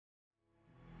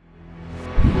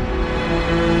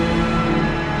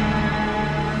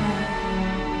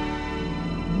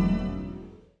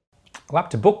We're up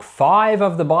to book 5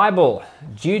 of the Bible,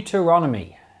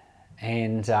 Deuteronomy.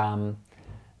 And the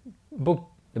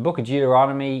book of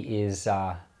Deuteronomy is,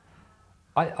 I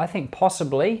think,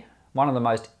 possibly one of the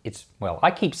most,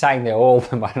 I keep saying they're all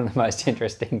one of the most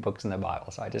interesting books in the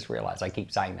Bible, so I just realized I keep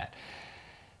saying that.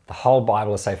 The whole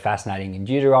Bible is so fascinating, and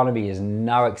Deuteronomy is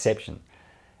no exception.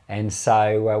 And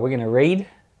so we're going to read,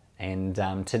 and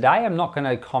today I'm not going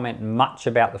to comment much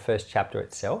about the first chapter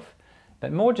itself,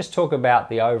 but more just talk about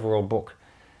the overall book.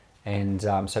 And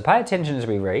so pay attention as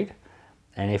we read,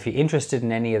 and if you're interested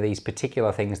in any of these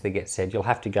particular things that get said, you'll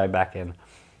have to go back and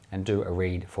do a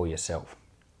read for yourself.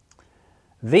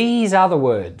 These are the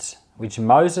words which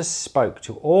Moses spoke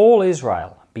to all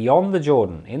Israel beyond the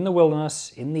Jordan, in the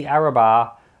wilderness, in the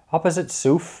Arabah, opposite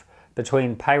Suf,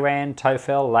 between Paran,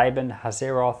 Tophel, Laban,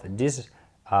 Hazeroth,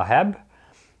 Dizahab.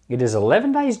 It is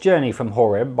 11 days' journey from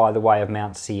Horeb by the way of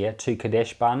Mount Seir to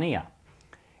Kadesh Barnea.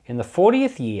 In the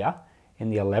 40th year, in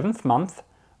the 11th month,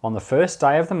 on the first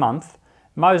day of the month,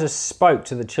 Moses spoke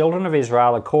to the children of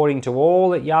Israel according to all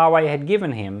that Yahweh had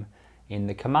given him in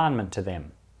the commandment to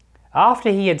them. After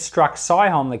he had struck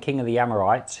Sihon the king of the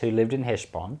Amorites, who lived in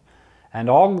Heshbon, and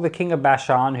Og the king of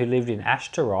Bashan, who lived in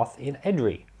Ashtaroth in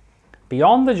Edrei.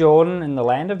 Beyond the Jordan in the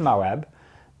land of Moab,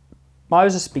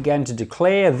 Moses began to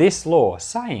declare this law,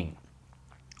 saying,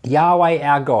 Yahweh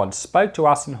our God spoke to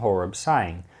us in Horeb,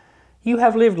 saying, You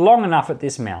have lived long enough at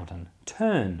this mountain.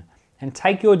 Turn and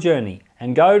take your journey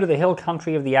and go to the hill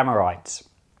country of the Amorites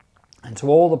and to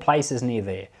all the places near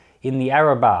there, in the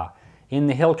Arabah, in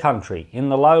the hill country, in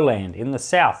the lowland, in the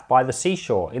south, by the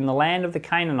seashore, in the land of the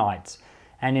Canaanites,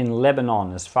 and in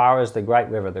Lebanon, as far as the great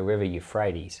river, the river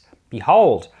Euphrates.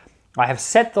 Behold, I have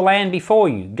set the land before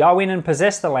you. Go in and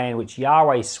possess the land which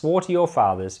Yahweh swore to your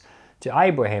fathers, to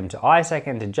Abraham, to Isaac,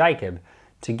 and to Jacob,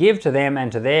 to give to them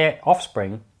and to their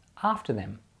offspring after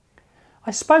them.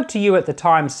 I spoke to you at the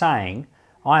time, saying,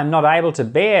 I am not able to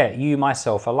bear you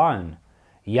myself alone.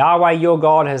 Yahweh your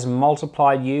God has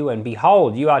multiplied you, and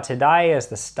behold, you are today as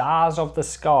the stars of the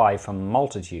sky from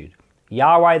multitude.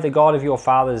 Yahweh the God of your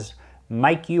fathers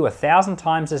make you 1,000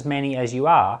 times as many as you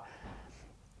are,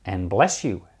 and bless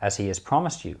you as he has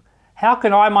promised you. How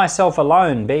can I myself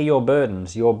alone bear your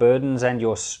burdens and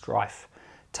your strife?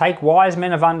 Take wise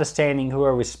men of understanding who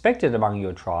are respected among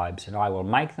your tribes, and I will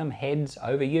make them heads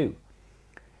over you.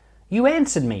 You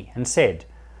answered me and said,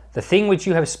 The thing which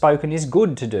you have spoken is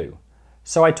good to do.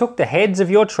 So I took the heads of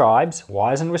your tribes,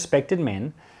 wise and respected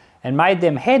men, and made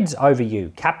them heads over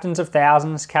you, captains of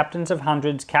thousands, captains of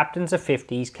hundreds, captains of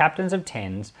 50s, captains of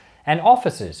 10s, and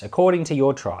officers according to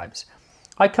your tribes.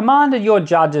 I commanded your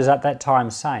judges at that time,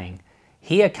 saying,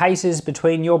 Hear cases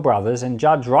between your brothers, and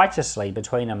judge righteously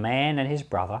between a man and his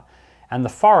brother, and the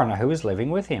foreigner who is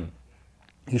living with him.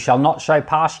 You shall not show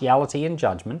partiality in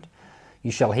judgment.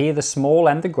 You shall hear the small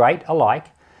and the great alike.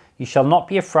 You shall not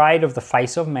be afraid of the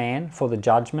face of man, for the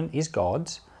judgment is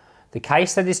God's. The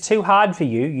case that is too hard for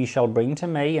you, you shall bring to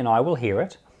me, and I will hear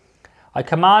it. I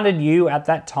commanded you at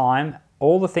that time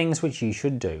all the things which you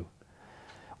should do.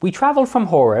 We travelled from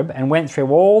Horeb and went through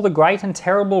all the great and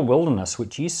terrible wilderness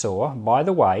which you saw by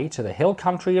the way to the hill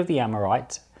country of the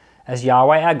Amorites, as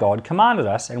Yahweh our God commanded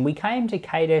us, and we came to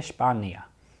Kadesh Barnea.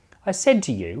 I said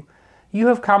to you, You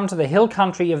have come to the hill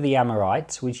country of the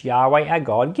Amorites, which Yahweh our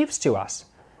God gives to us.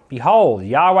 Behold,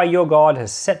 Yahweh your God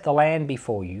has set the land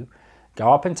before you.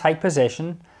 Go up and take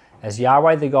possession, as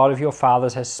Yahweh the God of your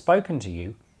fathers has spoken to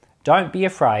you. Don't be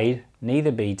afraid,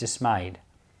 neither be dismayed.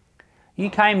 You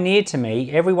came near to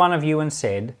me, every one of you, and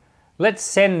said, Let's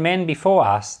send men before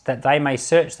us, that they may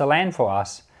search the land for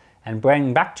us, and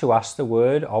bring back to us the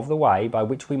word of the way by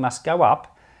which we must go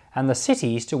up, and the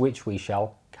cities to which we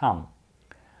shall come.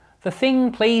 The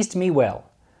thing pleased me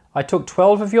well. I took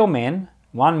 12 of your men,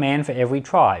 1 man for every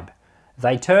tribe.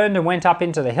 They turned and went up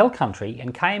into the hill country,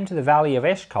 and came to the valley of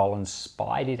Eshcol, and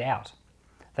spied it out.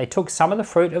 They took some of the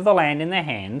fruit of the land in their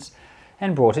hands,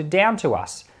 and brought it down to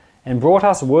us, and brought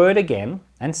us word again,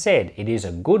 and said, It is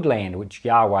a good land which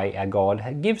Yahweh our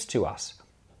God gives to us.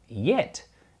 Yet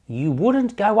you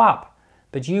wouldn't go up,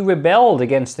 but you rebelled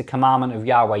against the commandment of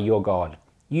Yahweh your God.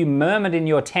 You murmured in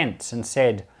your tents, and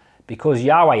said, Because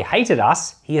Yahweh hated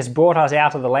us, he has brought us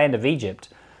out of the land of Egypt,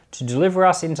 to deliver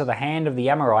us into the hand of the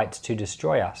Amorites to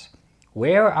destroy us.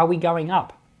 Where are we going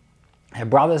up? Our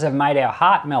brothers have made our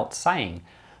heart melt, saying,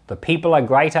 The people are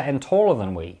greater and taller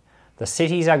than we. The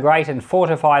cities are great and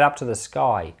fortified up to the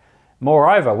sky.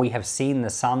 Moreover, we have seen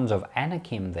the sons of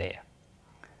Anakim there.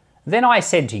 Then I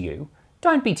said to you,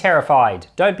 Don't be terrified,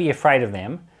 don't be afraid of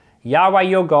them. Yahweh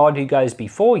your God who goes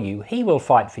before you, he will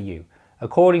fight for you,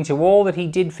 according to all that he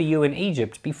did for you in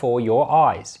Egypt before your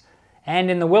eyes.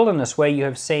 and in the wilderness where you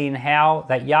have seen how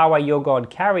that Yahweh your God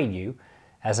carried you,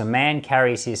 as a man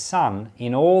carries his son,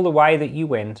 in all the way that you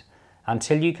went,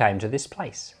 until you came to this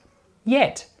place.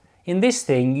 Yet, in this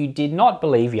thing you did not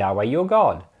believe Yahweh your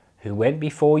God, who went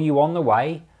before you on the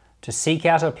way, to seek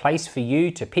out a place for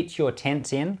you to pitch your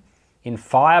tents in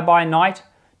fire by night,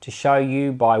 to show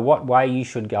you by what way you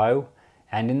should go,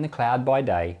 and in the cloud by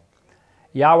day.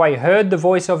 Yahweh heard the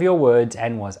voice of your words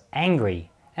and was angry,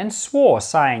 and swore,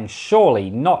 saying, Surely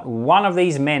not one of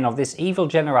these men of this evil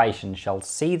generation shall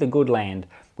see the good land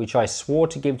which I swore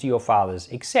to give to your fathers,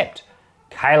 except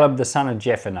Caleb the son of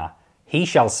Jephunneh. He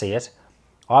shall see it.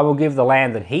 I will give the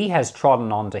land that he has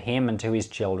trodden on to him and to his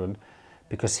children,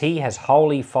 because he has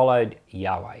wholly followed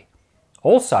Yahweh.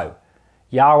 Also,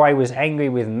 Yahweh was angry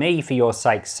with me for your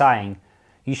sake, saying,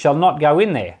 You shall not go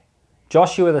in there.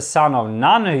 Joshua the son of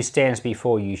Nun, who stands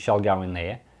before you, shall go in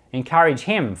there. Encourage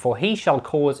him, for he shall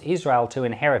cause Israel to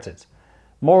inherit it.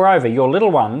 Moreover, your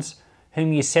little ones,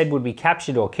 whom you said would be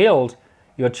captured or killed,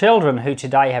 your children who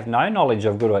today have no knowledge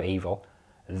of good or evil,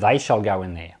 they shall go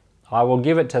in there. I will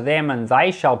give it to them, and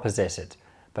they shall possess it.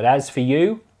 But as for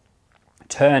you,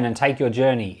 turn and take your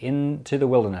journey into the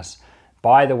wilderness,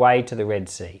 by the way to the Red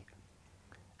Sea.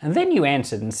 And then you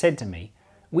answered and said to me,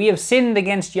 We have sinned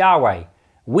against Yahweh.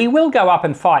 We will go up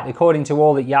and fight according to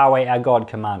all that Yahweh our God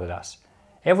commanded us.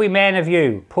 Every man of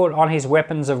you put on his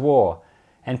weapons of war,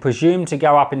 and presume to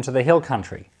go up into the hill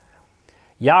country.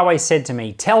 Yahweh said to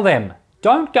me, Tell them,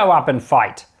 Don't go up and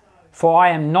fight, for I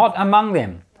am not among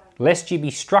them, lest you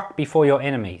be struck before your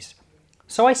enemies.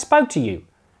 So I spoke to you,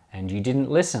 and you didn't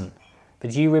listen.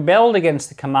 But you rebelled against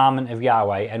the commandment of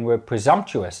Yahweh, and were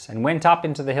presumptuous, and went up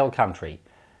into the hill country.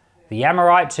 The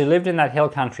Amorites who lived in that hill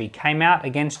country came out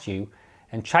against you,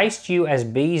 and chased you as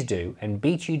bees do, and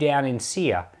beat you down in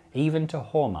Seir, even to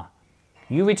Hormah.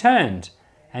 You returned,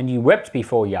 and you wept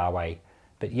before Yahweh,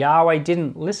 but Yahweh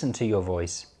didn't listen to your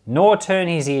voice, nor turn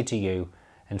his ear to you,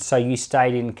 and so you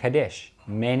stayed in Kadesh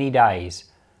many days,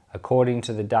 according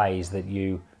to the days that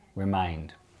you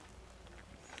remained.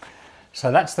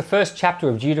 So that's the first chapter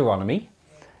of Deuteronomy,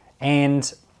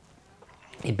 and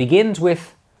it begins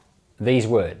with these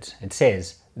words. It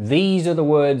says, These are the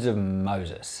words of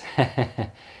Moses.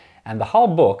 And the whole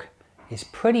book is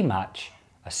pretty much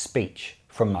a speech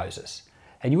from Moses.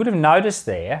 And you would have noticed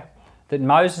there that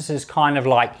Moses is kind of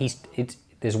like,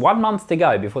 there's 1 month to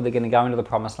go before they're going to go into the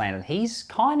promised land, and he's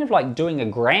kind of like doing a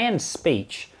grand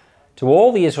speech to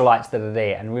all the Israelites that are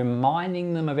there and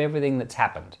reminding them of everything that's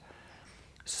happened.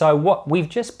 So what we've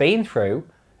just been through,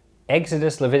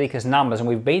 Exodus, Leviticus, Numbers, and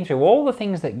we've been through all the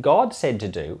things that God said to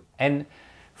do. And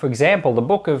for example, the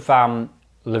book of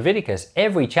Leviticus,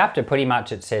 every chapter pretty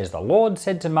much it says, the Lord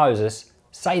said to Moses,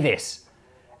 say this.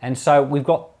 And so we've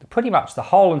got pretty much the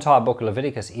whole entire book of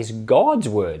Leviticus is God's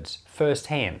words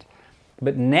firsthand.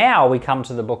 But now we come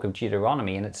to the book of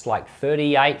Deuteronomy, and it's like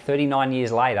 38, 39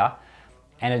 years later,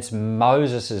 and it's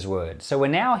Moses' words. So we're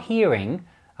now hearing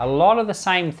a lot of the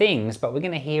same things, but we're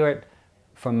going to hear it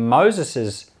from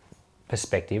Moses'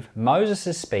 perspective,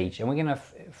 Moses' speech, and we're going to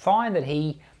find that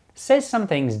he says some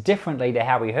things differently to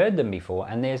how we heard them before,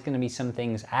 and there's going to be some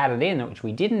things added in which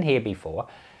we didn't hear before.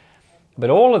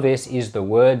 But all of this is the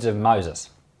words of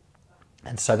Moses.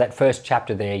 And so that first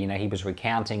chapter there, you know, he was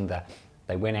recounting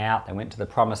they went out, they went to the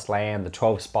promised land, the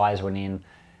 12 spies went in,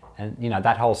 and you know,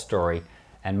 that whole story.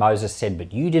 And Moses said,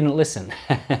 but you didn't listen.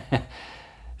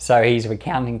 So he's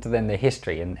recounting to them their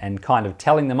history and kind of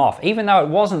telling them off, even though it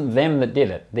wasn't them that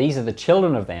did it. These are the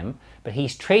children of them, but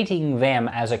he's treating them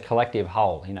as a collective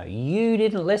whole. You know, you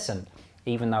didn't listen,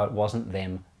 even though it wasn't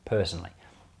them personally.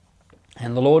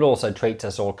 And the Lord also treats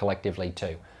us all collectively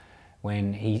too.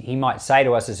 When he might say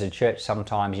to us as a church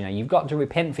sometimes, you know, you've got to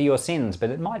repent for your sins,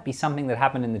 but it might be something that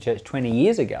happened in the church 20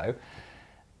 years ago.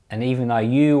 And even though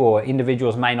you or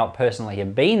individuals may not personally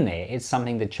have been there, it's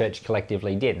something the church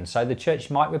collectively did. And so the church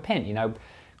might repent. You know,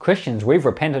 Christians, we've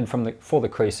repented for the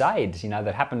Crusades, you know,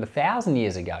 that happened 1,000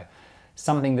 years ago.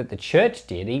 Something that the church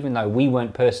did, even though we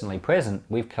weren't personally present,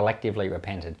 we've collectively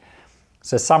repented.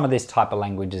 So some of this type of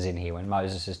language is in here when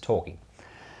Moses is talking.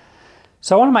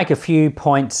 So I want to make a few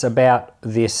points about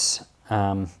this,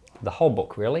 the whole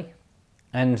book really.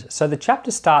 And so the chapter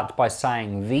starts by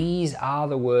saying, these are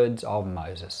the words of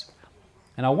Moses.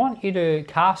 And I want you to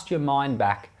cast your mind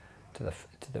back to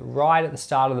the right at the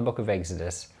start of the book of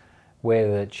Exodus,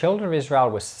 where the children of Israel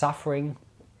were suffering.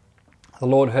 The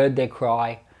Lord heard their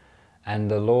cry,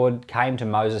 and the Lord came to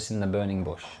Moses in the burning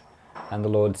bush. And the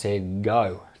Lord said,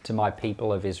 go to my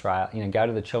people of Israel, you know, go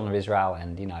to the children of Israel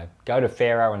and, you know, go to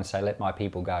Pharaoh and say, let my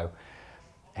people go.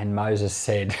 And Moses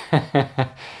said,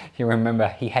 you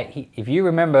remember, if you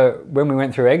remember when we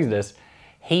went through Exodus,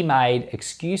 he made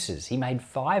excuses. He made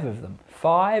 5 of them.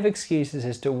 5 excuses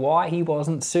as to why he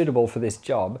wasn't suitable for this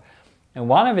job. And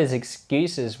one of his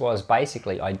excuses was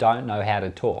basically, I don't know how to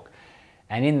talk.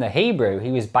 And in the Hebrew,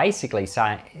 he was basically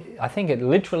saying, I think it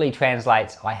literally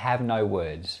translates, I have no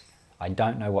words. I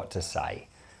don't know what to say.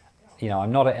 You know,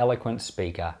 I'm not an eloquent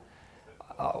speaker.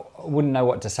 I wouldn't know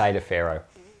what to say to Pharaoh.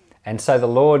 And so the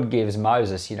Lord gives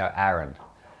Moses, you know, Aaron.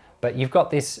 But you've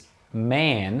got this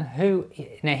man who,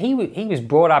 now he was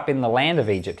brought up in the land of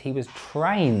Egypt. He was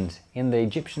trained in the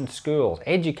Egyptian schools,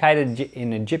 educated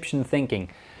in Egyptian thinking.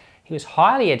 He was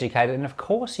highly educated, and of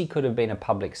course he could have been a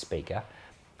public speaker.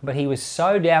 But he was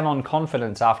so down on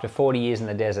confidence after 40 years in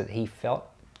the desert, he felt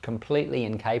completely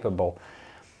incapable.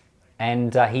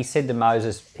 And he said to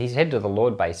Moses, he said to the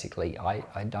Lord basically,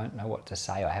 I don't know what to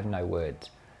say, I have no words.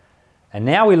 And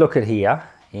now we look at here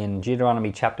in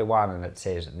Deuteronomy chapter 1, and it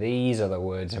says, these are the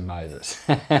words of Moses.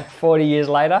 40 years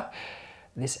later,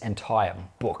 this entire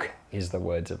book is the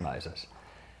words of Moses.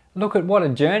 Look at what a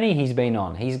journey he's been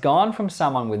on. He's gone from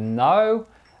someone with no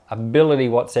ability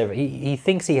whatsoever. He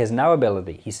thinks he has no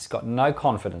ability. He's got no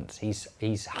confidence.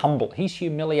 He's humble. He's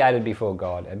humiliated before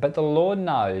God. But the Lord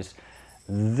knows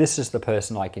this is the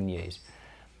person I can use.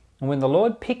 And when the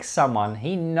Lord picks someone,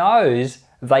 he knows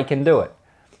they can do it.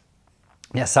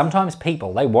 Now, sometimes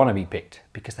people, they want to be picked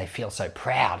because they feel so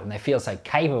proud and they feel so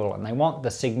capable and they want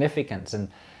the significance. And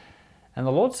the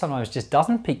Lord sometimes just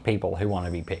doesn't pick people who want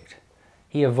to be picked.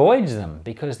 He avoids them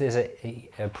because there's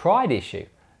a pride issue.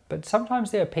 But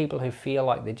sometimes there are people who feel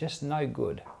like they're just no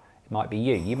good. It might be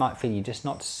you. You might feel you're just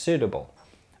not suitable.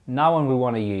 No one will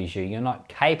want to use you. You're not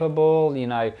capable. You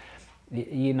know,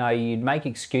 you'd make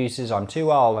excuses. I'm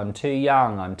too old. I'm too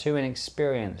young. I'm too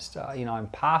inexperienced. You know, I'm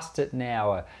past it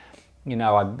now. You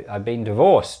know, I've been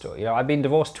divorced, or, you know, I've been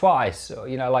divorced twice, or,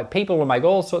 you know, like people will make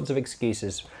all sorts of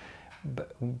excuses.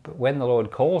 But when the Lord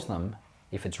calls them,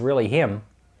 if it's really him,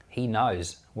 he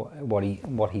knows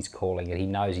what he's calling it. He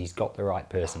knows he's got the right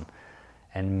person.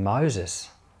 And Moses,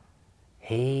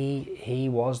 he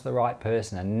was the right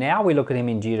person. And now we look at him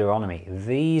in Deuteronomy.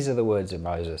 These are the words of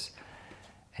Moses.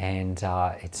 And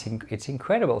it's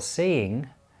incredible seeing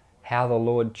how the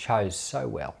Lord chose so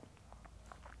well.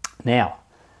 Now,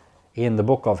 in the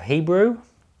book of Hebrew,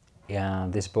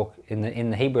 this book, in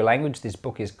the Hebrew language, this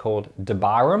book is called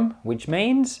Debarim, which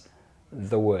means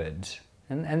the words.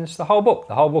 And it's the whole book.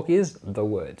 The whole book is the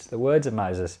words of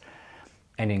Moses.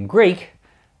 And in Greek,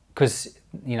 because,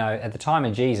 you know, at the time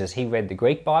of Jesus, he read the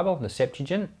Greek Bible, the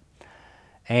Septuagint.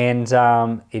 And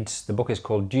the book is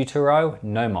called Deutero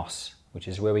Nomos, which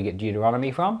is where we get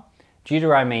Deuteronomy from.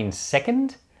 Deutero means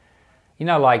second. You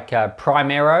know, like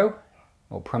primero,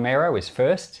 or primero is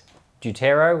first.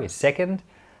 Deutero is second.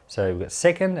 So we've got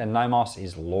second, and nomos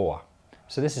is law.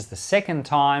 So this is the second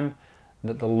time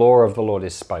that the law of the Lord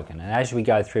is spoken. And as we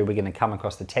go through, we're going to come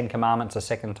across the 10 Commandments a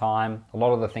second time. A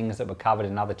lot of the things that were covered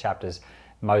in other chapters,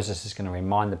 Moses is going to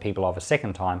remind the people of a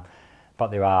second time, but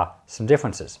there are some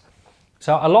differences.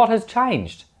 So a lot has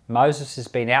changed. Moses has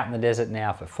been out in the desert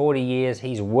now for 40 years.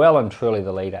 He's well and truly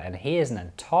the leader, and here's an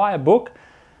entire book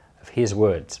of his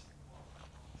words.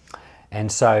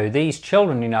 And so these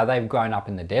children, you know, they've grown up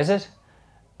in the desert.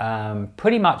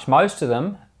 Pretty much most of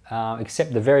them,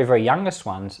 except the very, very youngest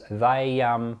ones, they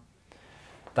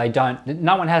don't,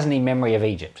 no one has any memory of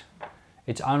Egypt.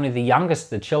 It's only the youngest,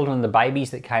 the children, the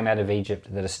babies that came out of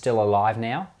Egypt that are still alive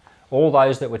now. All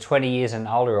those that were 20 years and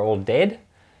older are all dead.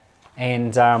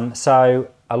 And so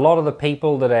a lot of the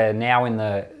people that are now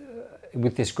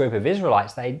with this group of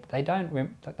Israelites, they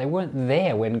weren't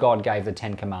there when God gave the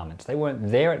 10 Commandments. They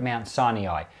weren't there at Mount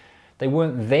Sinai. They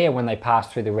weren't there when they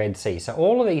passed through the Red Sea. So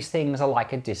all of these things are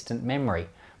like a distant memory.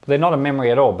 They're not a memory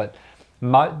at all, but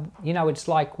you know, it's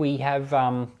like we have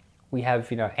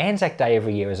you know, Anzac Day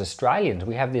every year as Australians.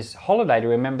 We have this holiday to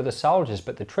remember the soldiers,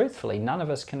 but truthfully, none of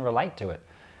us can relate to it.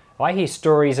 I hear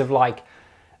stories of like,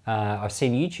 I've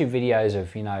seen YouTube videos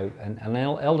of, you know, an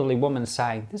elderly woman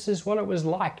saying, this is what it was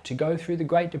like to go through the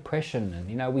Great Depression. And,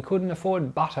 you know, we couldn't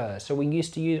afford butter, so we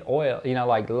used to use oil, you know,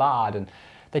 like lard. And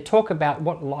they talk about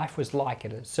what life was like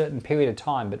at a certain period of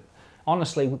time, but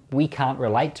honestly, we can't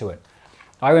relate to it.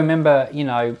 I remember, you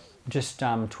know, just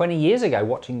 20 years ago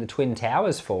watching the Twin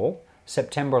Towers fall,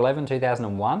 September 11,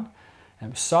 2001.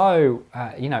 And so,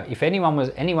 you know, if anyone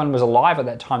was alive at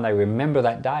that time, they remember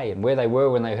that day and where they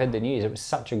were when they heard the news. It was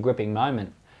such a gripping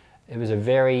moment. It was a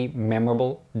very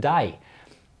memorable day.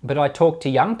 But I talk to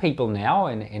young people now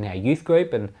in our youth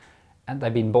group, and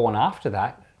they've been born after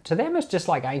that. To them, it's just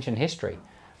like ancient history.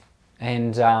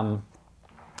 And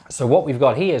so what we've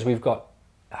got here is we've got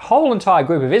whole entire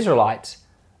group of Israelites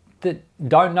that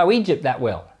don't know Egypt that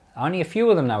well. Only a few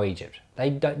of them know Egypt. They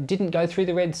didn't go through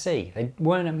the Red Sea. They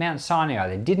weren't at Mount Sinai.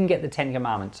 They didn't get the Ten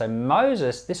Commandments. So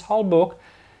Moses, this whole book,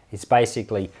 is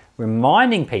basically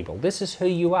reminding people, this is who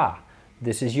you are.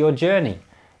 This is your journey.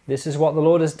 This is what the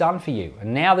Lord has done for you.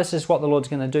 And now this is what the Lord's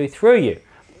going to do through you.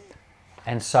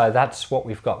 And so that's what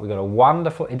we've got. We've got a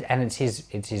wonderful, and it's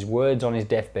his words on his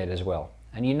deathbed as well.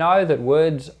 And you know that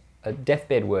words,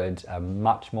 deathbed words, are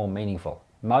much more meaningful.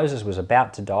 Moses was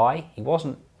about to die. He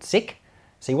wasn't sick,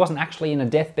 so he wasn't actually in a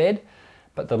deathbed.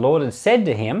 But the Lord had said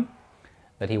to him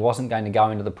that he wasn't going to go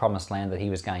into the promised land, that he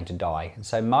was going to die. And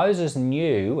so Moses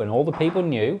knew, and all the people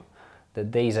knew,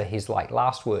 that these are his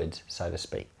last words, so to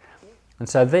speak. And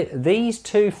so these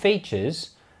two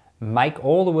features make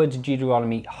all the words of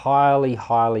Deuteronomy highly,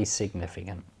 highly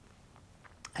significant.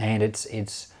 And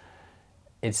it's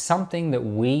something that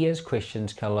we as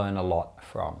Christians can learn a lot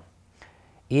from.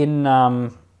 In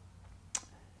the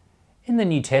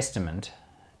New Testament,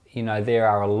 you know, there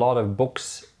are a lot of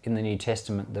books in the New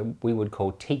Testament that we would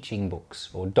call teaching books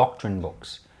or doctrine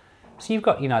books. So you've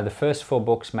got, you know, the first 4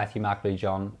 books, Matthew, Mark, Luke,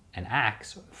 John, and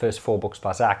Acts, first 4 books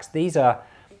plus Acts. These are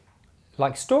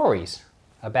like stories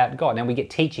about God. Now we get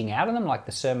teaching out of them, like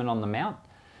the Sermon on the Mount,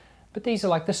 but these are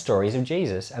like the stories of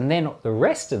Jesus. And then the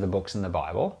rest of the books in the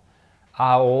Bible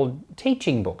are all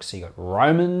teaching books. So you've got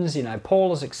Romans, you know,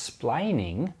 Paul is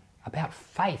explaining about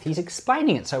faith. He's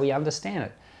explaining it so we understand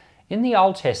it. In the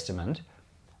Old Testament,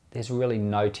 there's really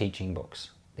no teaching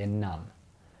books. There are none.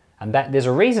 And there's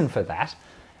a reason for that.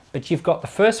 But you've got the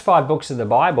first 5 books of the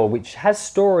Bible, which has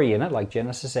story in it, like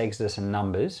Genesis, Exodus, and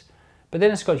Numbers. But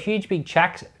then it's got huge big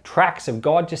tracts of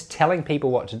God just telling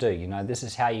people what to do. You know, this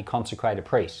is how you consecrate a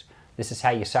priest. This is how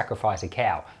you sacrifice a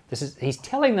cow. He's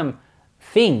telling them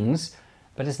things,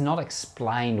 but it's not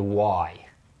explained why.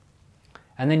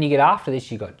 And then you get after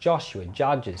this, you've got Joshua,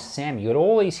 Judges, Samuel. You've got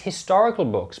all these historical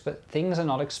books, but things are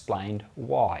not explained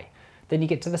why. Then you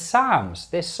get to the Psalms.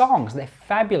 They're songs. They're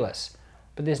fabulous,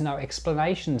 but there's no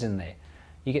explanations in there.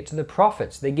 You get to the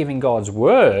prophets. They're giving God's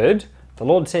word. The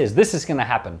Lord says this is going to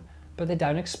happen, but they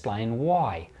don't explain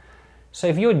why. So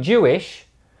if you're Jewish,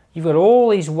 you've got all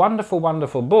these wonderful,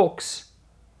 wonderful books,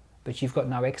 but you've got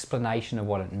no explanation of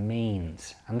what it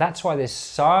means. And that's why there's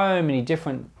so many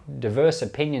different diverse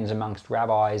opinions amongst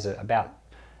rabbis about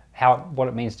what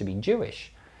it means to be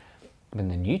Jewish. But in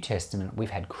the New Testament,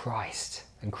 we've had Christ.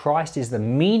 And Christ is the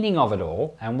meaning of it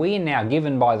all. And we are now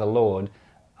given by the Lord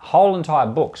whole entire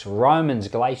books, Romans,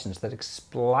 Galatians, that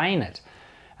explain it.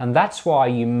 And that's why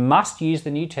you must use the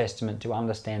New Testament to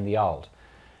understand the Old.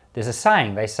 There's a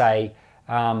saying, they say,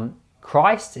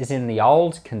 Christ is in the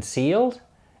Old concealed,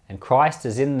 and Christ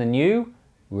is in the New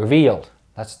revealed.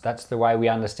 That's the way we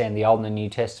understand the Old and the New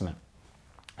Testament.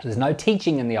 There's no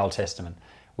teaching in the Old Testament.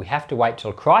 We have to wait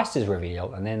till Christ is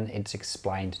revealed, and then it's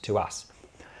explained to us.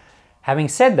 Having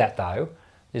said that, though,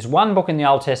 there's one book in the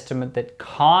Old Testament that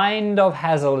kind of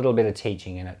has a little bit of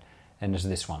teaching in it, and it's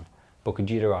this one, Book of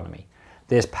Deuteronomy.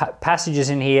 There's passages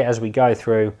in here as we go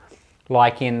through,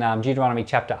 like in Deuteronomy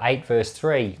chapter 8, verse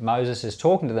 3, Moses is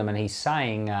talking to them and he's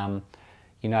saying,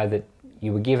 you know, that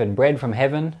you were given bread from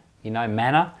heaven, you know,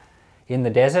 manna in the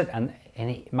desert. And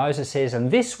Moses says,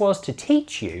 and this was to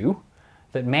teach you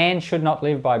that man should not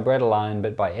live by bread alone,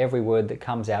 but by every word that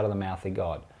comes out of the mouth of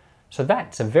God. So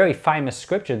that's a very famous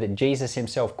scripture that Jesus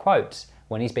himself quotes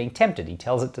when he's being tempted. He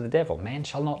tells it to the devil, man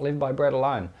shall not live by bread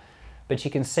alone. But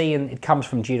you can see it comes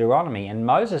from Deuteronomy, and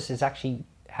Moses is actually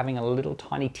having a little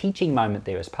tiny teaching moment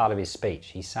there as part of his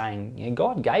speech. He's saying, you know,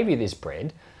 God gave you this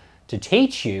bread to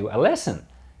teach you a lesson,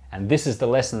 and this is the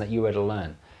lesson that you were to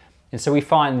learn. And so we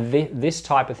find this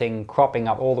type of thing cropping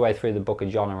up all the way through the book of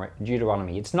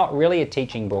Deuteronomy. It's not really a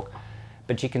teaching book,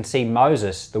 but you can see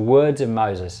Moses, the words of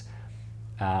Moses,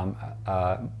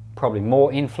 probably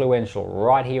more influential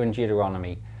right here in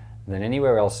Deuteronomy than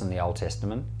anywhere else in the Old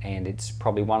Testament, and it's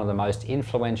probably one of the most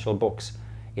influential books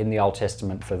in the Old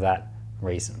Testament for that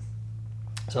reason.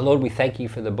 So Lord, we thank you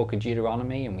for the book of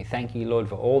Deuteronomy, and we thank you, Lord,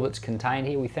 for all that's contained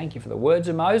here. We thank you for the words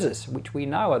of Moses, which we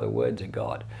know are the words of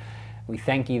God. We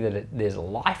thank you that there's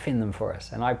life in them for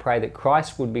us, and I pray that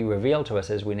Christ would be revealed to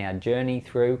us as we now journey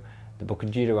through the book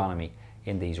of Deuteronomy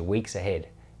in these weeks ahead.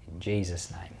 In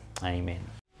Jesus' name,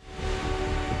 amen.